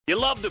You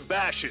love to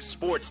bash his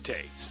sports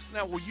takes.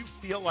 Now, will you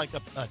feel like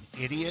an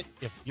idiot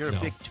if you're a No,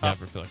 big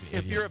tough? never feel like an if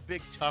idiot. you're a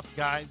big tough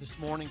guy this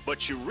morning,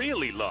 But you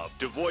really love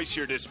to voice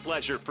your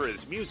displeasure for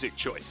his music he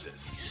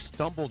choices.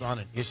 stumbled on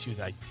an issue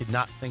that I did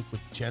not think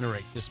would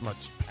generate this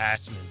much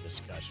passion and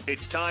discussion.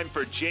 It's time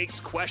for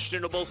Jake's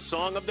questionable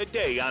song of the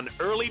day on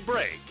Early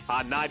Break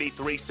on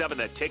 93.7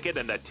 The Ticket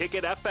and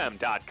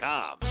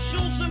theticketfm.com.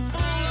 Shoots him full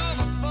of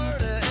a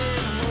 30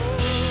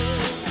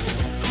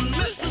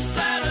 Mr.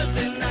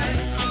 Saturday Night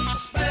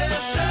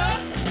Special.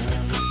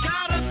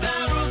 Got a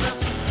barrel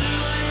that's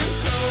doing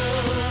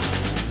cold.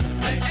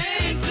 They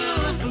ain't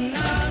good for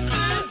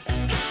nothing.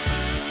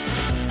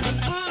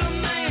 Put a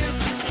man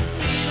 6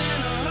 feet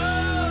in a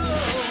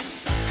hole.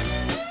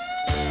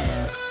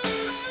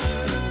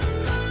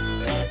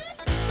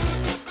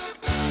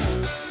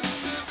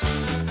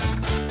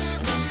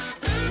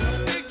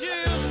 Big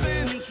Jill's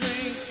been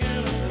drinking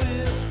a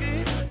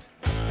whiskey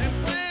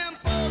and playing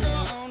poker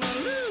on a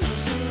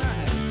losing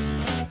night.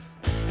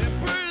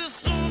 And pretty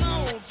soon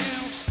old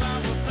Jim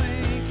starts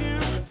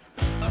thinking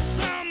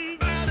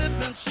somebody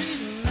been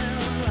cheating in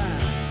her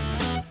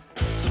life.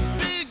 So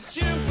Big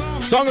Jim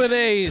comes. Song of the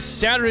day,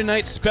 Saturday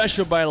Night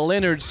Special by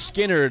Leonard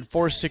Skinner.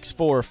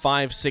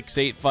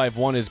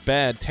 464-56851 is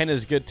bad. 10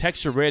 is good.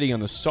 Text your rating on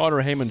the Sauter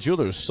Heyman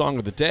Jewelers Song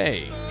of the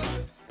Day.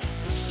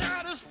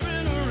 Shot his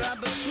friend right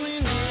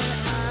between the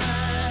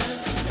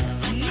eyes.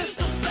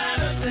 Mr.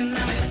 Saturday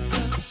Night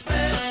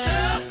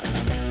Special.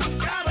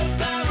 Got a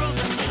barrel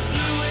that's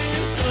blue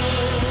and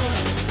gold.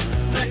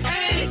 They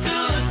ain't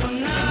good for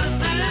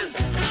nothing.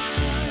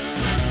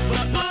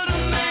 But put a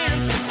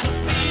man 6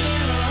 feet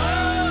in a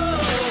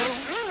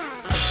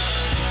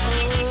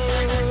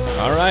hole.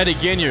 All right,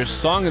 again, your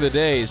Song of the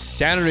Day,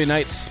 Saturday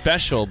Night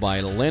Special by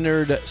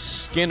Leonard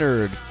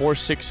Skinner.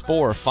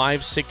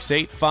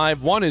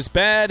 464-56851 is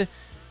bad.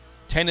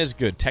 10 is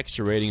good. Text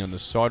your rating on the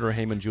Sauter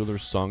Heyman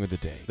Jewelers Song of the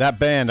Day. That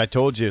band, I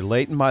told you,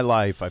 late in my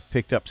life, I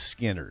picked up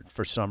Skinnerd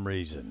for some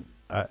reason.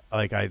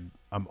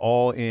 I'm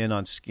all in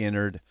on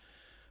Skinnerd.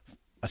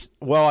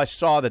 Well, I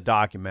saw the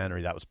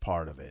documentary. That was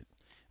part of it.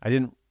 I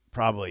didn't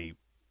probably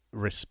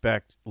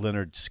respect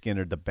Leonard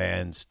Skinner, the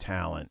band's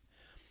talent,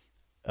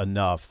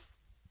 enough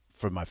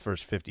for my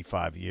first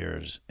 55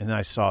 years. And then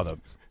I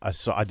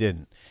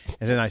didn't.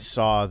 And then I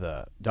saw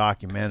the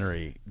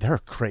documentary. They're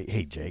great.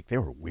 Hey, Jake, they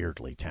were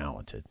weirdly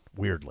talented.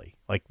 Weirdly.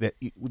 Like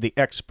the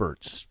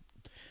experts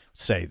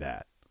say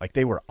that. Like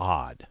they were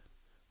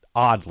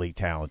oddly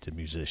talented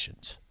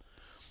musicians.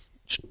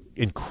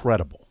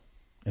 Incredible.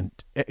 And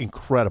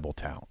incredible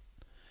talent.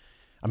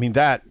 I mean,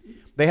 they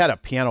had a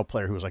piano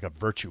player who was like a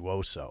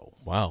virtuoso.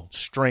 Wow.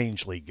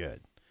 Strangely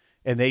good.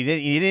 And he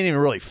didn't even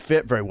really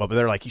fit very well, but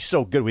they're like, he's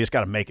so good, we just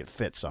got to make it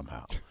fit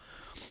somehow.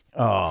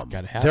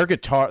 Gotta have Their it.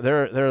 guitar,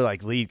 their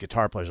like lead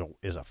guitar player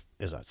is a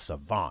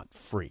savant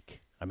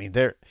freak. I mean,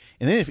 and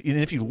then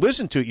if you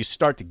listen to it, you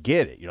start to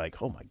get it. You're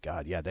like, oh my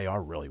god, yeah, they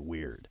are really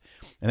weird.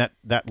 And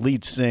that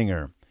lead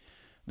singer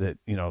that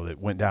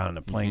went down in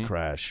a plane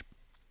crash,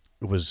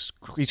 he's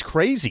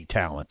crazy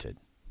talented.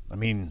 I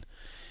mean,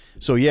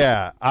 so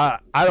yeah, I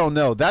don't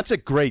know. That's a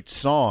great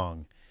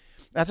song.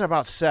 That's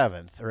about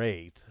 7th or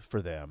 8th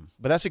for them,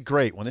 but that's a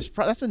great one.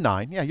 That's a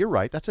 9. Yeah, you're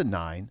right. That's a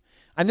 9.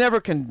 I never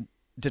can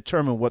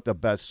determine what the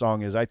best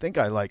song is. I think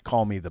I like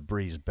 "Call Me the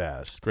Breeze"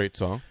 best. Great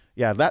song.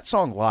 Yeah, that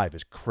song live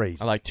is crazy.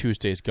 I like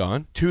Tuesday's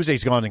Gone.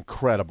 Tuesday's Gone,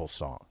 incredible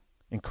song.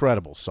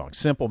 Incredible song.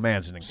 Simple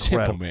Man's an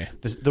incredible. Simple Man.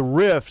 The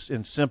riffs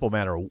in Simple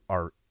Man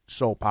are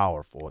so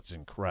powerful. It's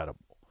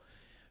incredible.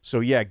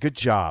 So yeah, good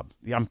job.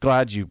 I'm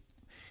glad you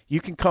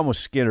can come with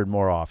Skinner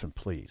more often,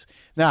 please.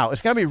 Now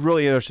it's gonna be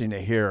really interesting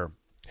to hear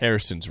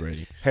Harrison's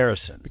rating.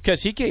 Harrison.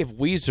 Because he gave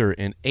Weezer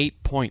an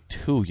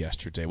 8.2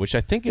 yesterday, which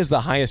I think is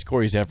the highest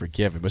score he's ever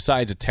given,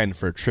 besides a 10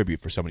 for a tribute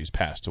for somebody who's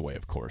passed away,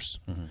 of course.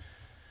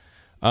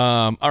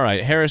 All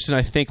right, Harrison,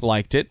 I think,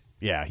 liked it.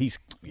 Yeah,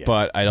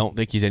 But I don't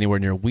think he's anywhere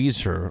near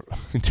Weezer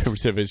in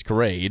terms of his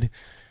grade.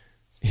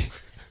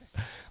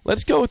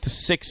 Let's go with the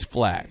 6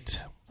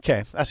 flat.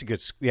 Okay, that's a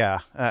good.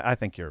 Yeah, I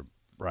think you're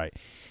right.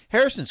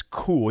 Harrison's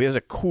cool. He has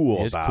a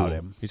cool about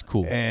him. He's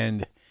cool.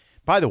 And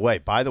by the way,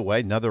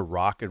 another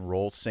rock and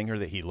roll singer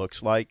that he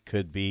looks like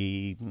could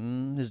be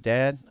his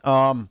dad,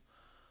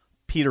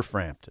 Peter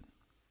Frampton.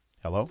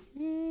 Hello,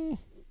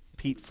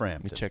 Pete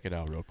Frampton. Let me check it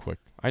out real quick.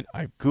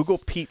 I Google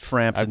Pete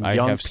Frampton, I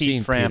young have Pete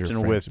seen Frampton,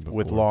 Peter with Frampton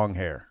with before. long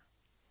hair.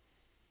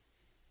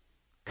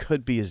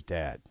 Could be his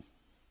dad.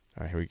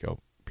 All right, here we go.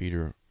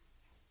 Peter.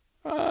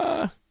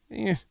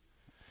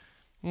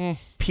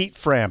 Pete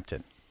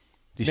Frampton.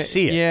 Do you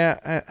see it?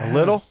 Yeah. A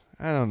little?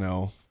 I don't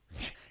know.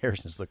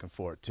 Harrison's looking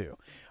for it too.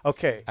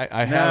 Okay.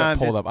 I have it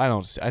pulled up.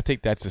 I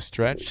think that's a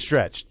stretch.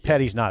 Stretched.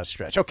 Petty's not a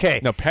stretch. Okay.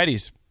 No,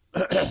 Petty's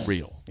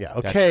real. Yeah.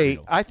 That's Okay.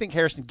 real. I think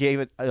Harrison gave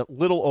it a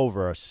little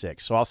over a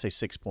 6, so I'll say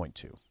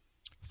 6.2.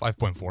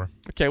 5.4.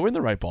 Okay, we're in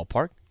the right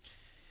ballpark.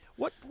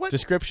 What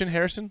Description,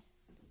 Harrison?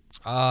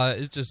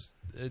 It's just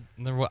I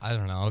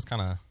don't know. It's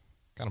kind of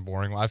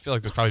boring. I feel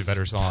like there's probably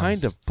better songs.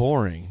 Kind of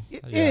boring.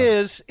 It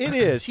is.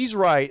 He's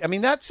right. I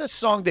mean, that's a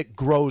song that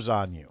grows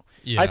on you.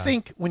 Yeah. I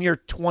think when you're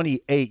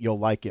 28, you'll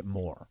like it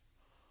more.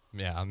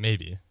 Yeah,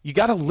 maybe. You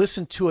got to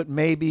listen to it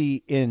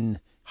maybe in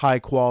high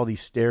quality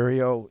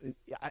stereo.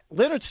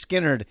 Leonard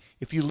Skinner,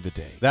 if you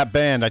that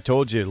band I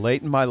told you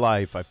late in my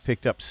life, I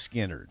picked up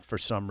Skinner for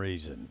some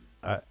reason.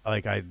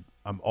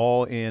 I'm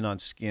all in on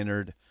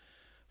Skinner.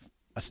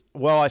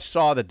 Well, I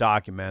saw the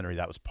documentary,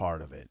 that was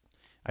part of it.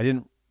 I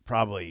didn't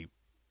probably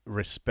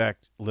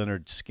respect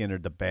Leonard Skinner,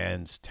 the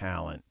band's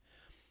talent,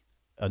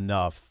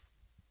 enough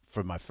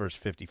for my first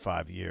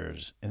 55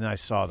 years, and then I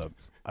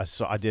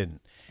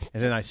didn't,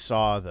 and then I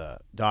saw the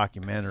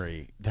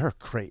documentary. They're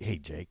great. Hey,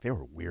 Jake, they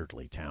were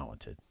weirdly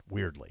talented.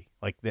 Weirdly,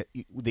 like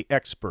the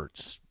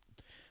experts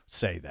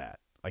say that,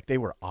 like they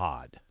were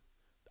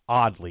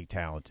oddly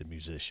talented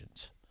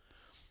musicians.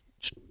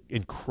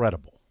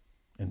 Incredible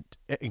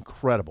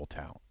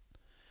talent.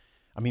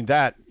 I mean,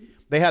 that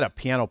they had a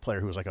piano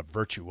player who was like a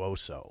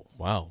virtuoso.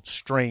 Wow,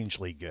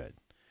 strangely good.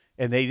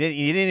 And he didn't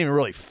even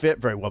really fit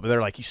very well, but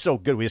they're like, he's so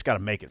good, we just got to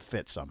make it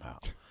fit somehow.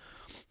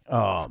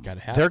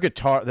 Their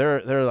guitar,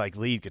 their like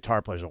lead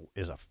guitar player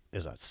is a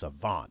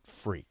savant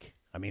freak.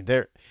 I mean,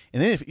 and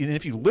then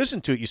if you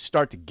listen to it, you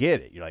start to get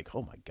it. You're like,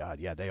 oh my God,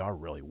 yeah, they are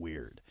really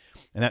weird.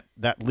 And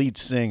that lead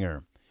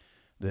singer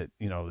that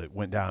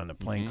went down in a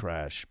plane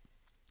crash,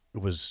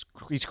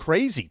 he's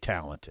crazy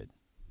talented.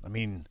 I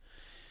mean,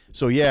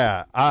 so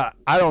yeah, I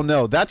don't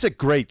know. That's a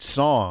great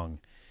song.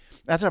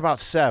 That's about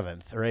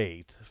 7th or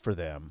 8th for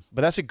them,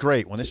 but that's a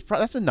great one.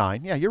 That's a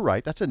 9. Yeah, you're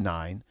right. That's a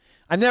 9.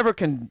 I never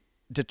can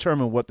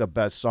determine what the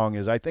best song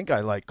is. I think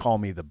I like "Call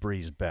Me the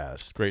Breeze"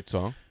 best. Great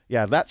song.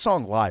 Yeah, that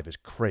song live is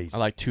crazy. I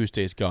like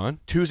 "Tuesday's Gone."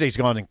 "Tuesday's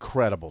Gone,"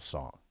 incredible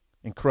song.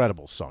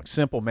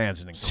 Simple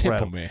Man's an incredible.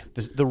 Simple Man.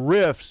 The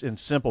riffs in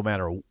Simple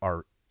Man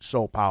are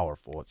so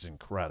powerful. It's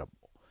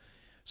incredible.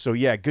 So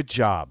yeah, good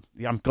job.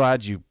 I'm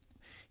glad you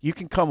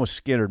can come with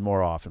Skinner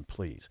more often,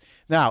 please.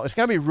 Now it's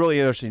gonna be really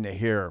interesting to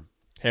hear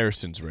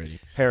Harrison's rating.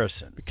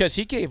 Harrison. Because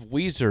he gave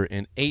Weezer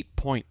an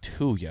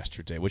 8.2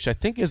 yesterday, which I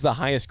think is the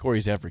highest score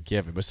he's ever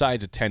given,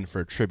 besides a 10 for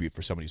a tribute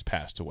for somebody who's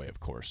passed away, of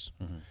course.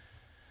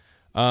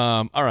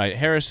 All right,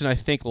 Harrison, I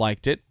think,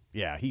 liked it.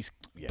 Yeah,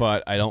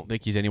 but I don't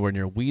think he's anywhere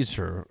near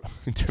Weezer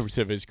in terms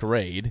of his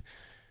grade.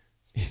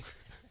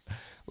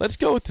 Let's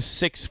go with the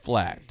 6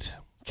 flat.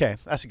 Okay,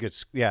 that's a good.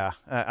 Yeah,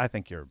 I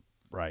think you're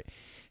right.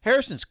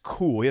 Harrison's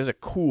cool. He has a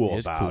cool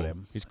about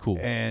him. He's cool.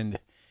 And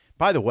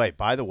by the way,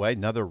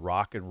 another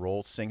rock and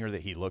roll singer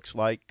that he looks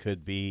like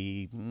could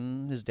be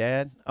his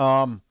dad,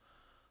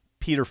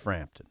 Peter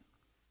Frampton.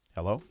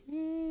 Hello,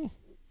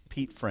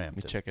 Pete Frampton.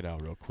 Let me check it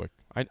out real quick.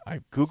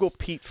 I Google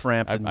Pete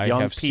Frampton,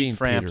 young Pete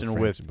Frampton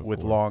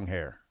with long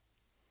hair.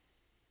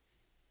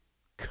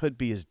 Could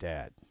be his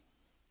dad.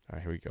 All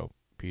right, here we go.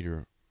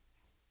 Peter.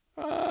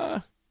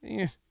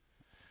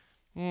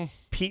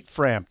 Pete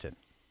Frampton.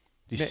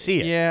 Do you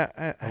see it?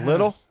 Yeah, a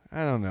little.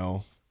 I don't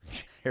know.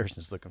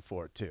 Harrison's looking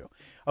for it too.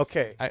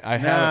 Okay, I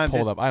have it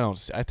pulled up.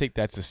 I think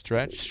that's a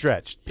stretch.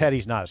 Stretch.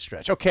 Petty's not a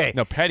stretch. Okay.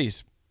 No,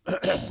 Petty's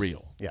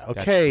real. Yeah.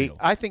 Okay.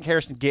 I think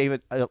Harrison gave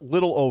it a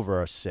little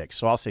over a 6,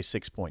 so I'll say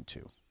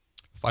 6.2.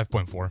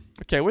 5.4.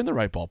 Okay, we're in the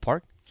right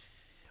ballpark.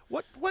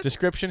 What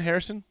description,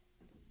 Harrison?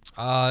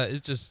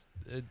 It's just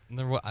I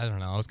don't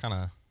know. It was kind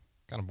of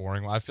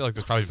boring. I feel like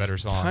there's probably better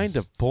songs. Kind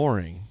of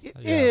boring.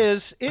 It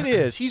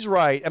is. He's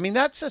right. I mean,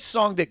 that's a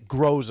song that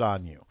grows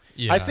on you.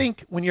 Yeah. I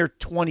think when you're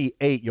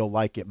 28, you'll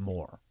like it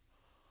more.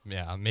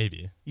 Yeah,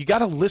 maybe. You got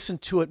to listen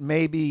to it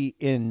maybe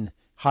in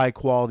high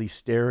quality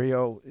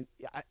stereo.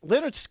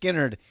 Leonard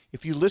Skinner,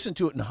 if you listen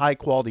to it in high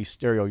quality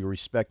stereo, you'll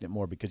respect it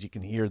more because you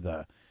can hear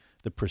the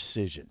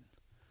precision.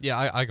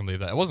 Yeah, I can believe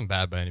that. It wasn't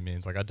bad by any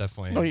means. Like I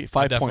definitely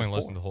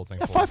listened to the whole thing.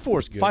 Yeah, 5.4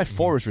 is good.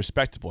 5.4 is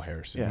respectable,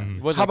 Harrison. Yeah.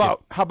 Mm-hmm.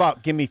 How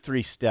about "Give Me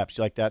 3 Steps"?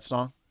 You like that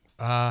song?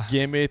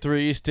 Give me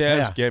 3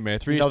 steps. Yeah. Give me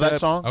 3 you know steps. that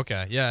song?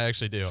 Okay, yeah, I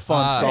actually do.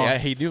 Fun song. Yeah,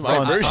 he knew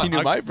my version. He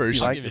knew my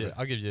version.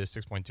 I'll give you a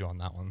 6.2 on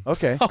that one.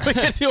 Okay. We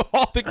can do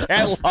all the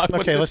catalog.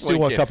 Okay, let's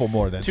do a couple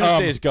more then.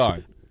 Tuesday's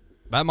Gone.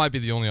 That might be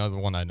the only other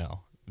one I know,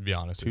 to be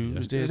honest with you.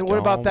 Tuesday's What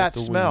about Gone that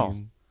with the smell?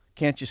 wind.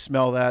 Can't you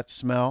smell that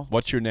smell?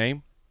 What's your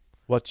name?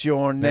 What's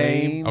your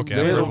name, Okay,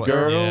 I've heard little what-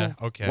 girl? yeah,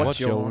 okay. What's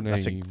your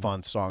That's a name?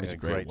 fun song. It's It's a a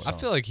great great one. song. I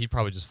feel like he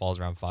probably just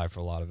falls around 5 for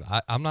a lot of it.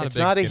 I'm not It's a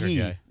big not a Skinner he.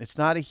 guy. It's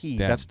not a he.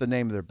 Them. That's the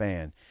name of their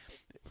band.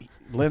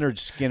 Leonard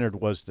Skinner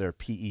was their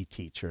PE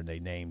teacher, and they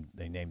named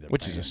their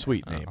Which band. is a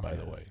sweet name, by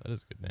the yeah, way. That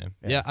is a good name.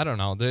 Yeah. Yeah, I don't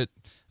know.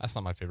 That's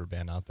not my favorite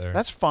band out there.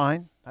 That's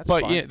fine. That's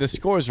But fine. yeah, the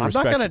scores are I'm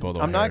not respectable.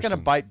 gonna. I'm not gonna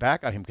Harrison. bite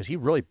back on him because he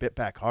really bit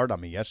back hard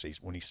on me yesterday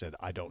when he said,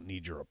 "I don't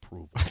need your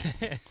approval."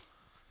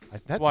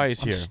 That's why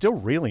he's I'm here. still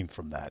reeling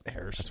from that,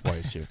 Harrison. That's why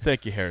he's here.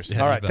 Thank you, Harrison.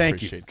 Yeah, All right, I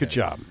thank you. appreciate Good that.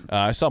 job.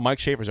 I saw Mike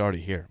Schaefer's already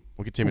here.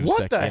 We'll get to him in a What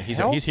second. the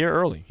hell? He's here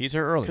early. He's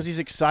here early. Because he's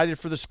excited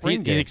for the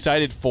spring game. He's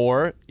excited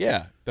for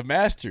the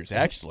Masters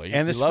actually,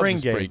 And the he loves spring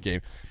the spring game.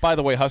 By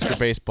the way, Husker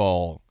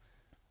baseball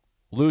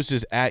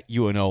loses at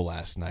UNO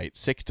last night,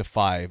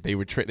 6-5. They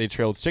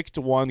trailed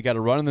 6-1. They got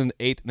a run in the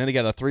 8th, and then they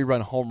got a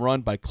 3-run home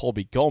run by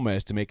Colby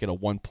Gomez to make it a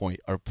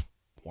 1-run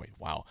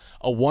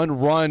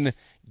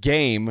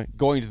game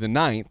going to the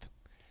 9th.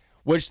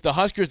 Which the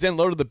Huskers then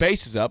loaded the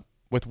bases up,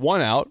 with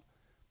 1 out,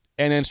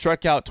 and then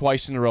struck out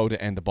twice in a row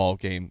to end the ball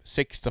game.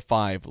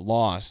 6-5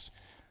 loss.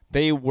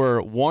 They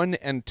were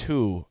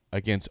 1-2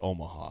 against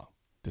Omaha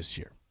this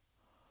year.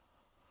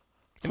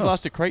 And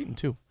lost to Creighton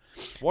too.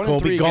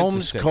 1-3 against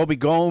the State. Kobe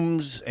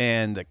Gomes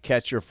and the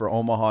catcher for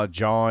Omaha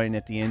join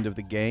at the end of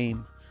the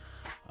game.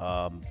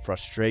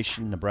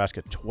 Frustration.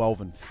 Nebraska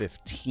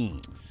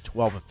 12-15.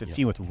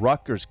 12-15 with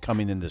Rutgers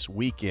coming in this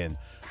weekend.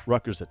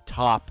 Rutgers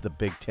atop the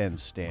Big Ten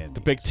standings.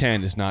 The Big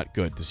Ten is not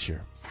good this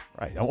year.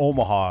 Right.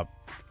 Omaha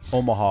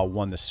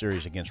won the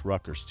series against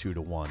Rutgers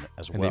 2-1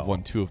 as well. And they've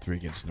won 2 of 3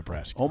 against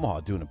Nebraska.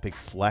 Omaha doing a big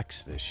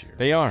flex this year.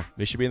 They are.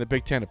 They should be in the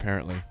Big Ten,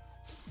 apparently.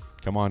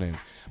 Come on in.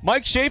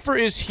 Mike Schaefer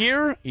is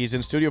here. He's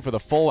in studio for the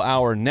full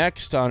hour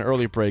next on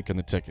Early Break on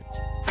the Ticket.